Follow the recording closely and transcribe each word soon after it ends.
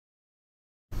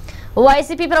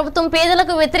YCP ప్రభుత్వం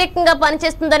పేదలకు వ్యతిరేకంగా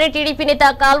పనిచేస్తుందని టీడీపీ నేత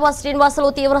కాల్వ శ్రీనివాసులు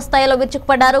తీవ్ర స్థాయిలో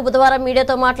విరుచుకుపడ్డారు. బుధవారం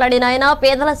మీడియాతో మాట్లాడిన ఆయన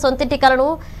పేదల సొంతింటి కలను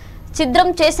ఛిద్రం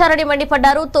చేశారని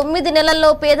మండిపడ్డారు. 9 నెలల్లో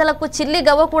పేదలకు చిల్లి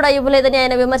గవ్వ కూడా ఇవ్వలేదని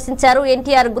ఆయన విమర్శించారు.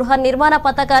 ఎన్టీఆర్ గృహ నిర్మాణ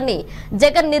పథకాన్ని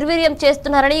జగన్ నిర్వీర్యం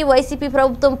చేస్తున్నారని, వైసీపీ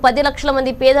ప్రభుత్వం 10 లక్షల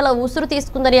మంది పేదల ఉసురు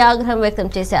తీసుకుందని ఆగ్రహం వ్యక్తం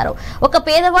చేశారు. ఒక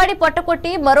పేదవాడి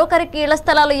పట్టుకొట్టి మరొకరికి ఇళ్ల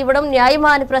స్థలాలు ఇవ్వడం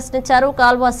న్యాయమా అని ప్రశ్నించారు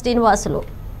కాల్వ శ్రీనివాసులు.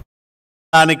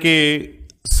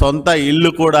 సొంత ఇల్లు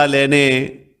కూడా లేని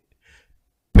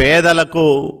పేదలకు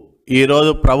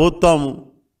ఈరోజు ప్రభుత్వం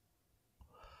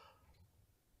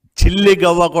చిల్లి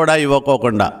గవ్వ కూడా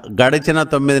ఇవ్వకోకుండా గడిచిన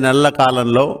 9 నెలల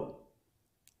కాలంలో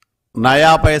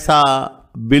నయా పైసా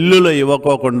బిల్లులు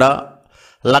ఇవ్వకోకుండా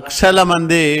లక్షల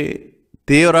మంది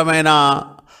తీవ్రమైన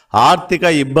ఆర్థిక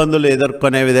ఇబ్బందులు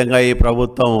ఎదుర్కొనే విధంగా ఈ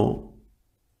ప్రభుత్వం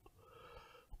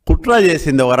కుట్ర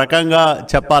చేసింది. ఒక రకంగా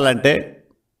చెప్పాలంటే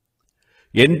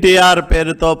ఎన్టీఆర్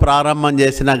పేరుతో ప్రారంభం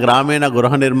చేసిన గ్రామీణ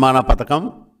గృహ నిర్మాణ పథకం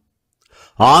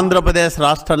ఆంధ్రప్రదేశ్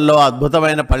రాష్ట్రంలో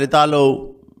అద్భుతమైన ఫలితాలు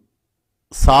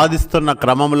సాధిస్తున్న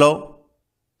క్రమంలో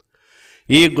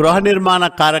ఈ గృహ నిర్మాణ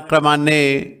కార్యక్రమాన్ని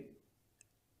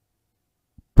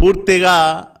పూర్తిగా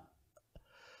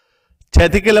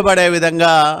చతికిలబడే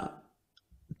విధంగా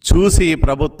చూసి ఈ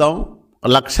ప్రభుత్వం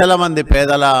లక్షల మంది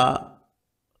పేదల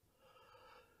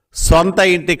సొంత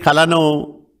ఇంటి కలను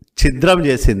ఛిద్రం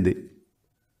చేసింది.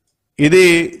 ఇది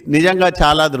నిజంగా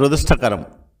చాలా దురదృష్టకరం.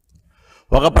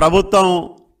 ఒక ప్రభుత్వం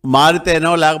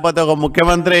మారితేనో లేకపోతే ఒక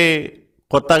ముఖ్యమంత్రి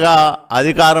కొత్తగా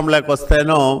అధికారంలోకి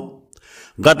వస్తేనో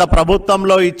గత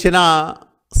ప్రభుత్వంలో ఇచ్చిన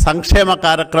సంక్షేమ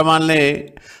కార్యక్రమాల్ని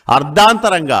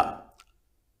అర్ధాంతరంగా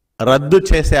రద్దు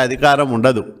చేసే అధికారం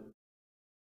ఉండదు.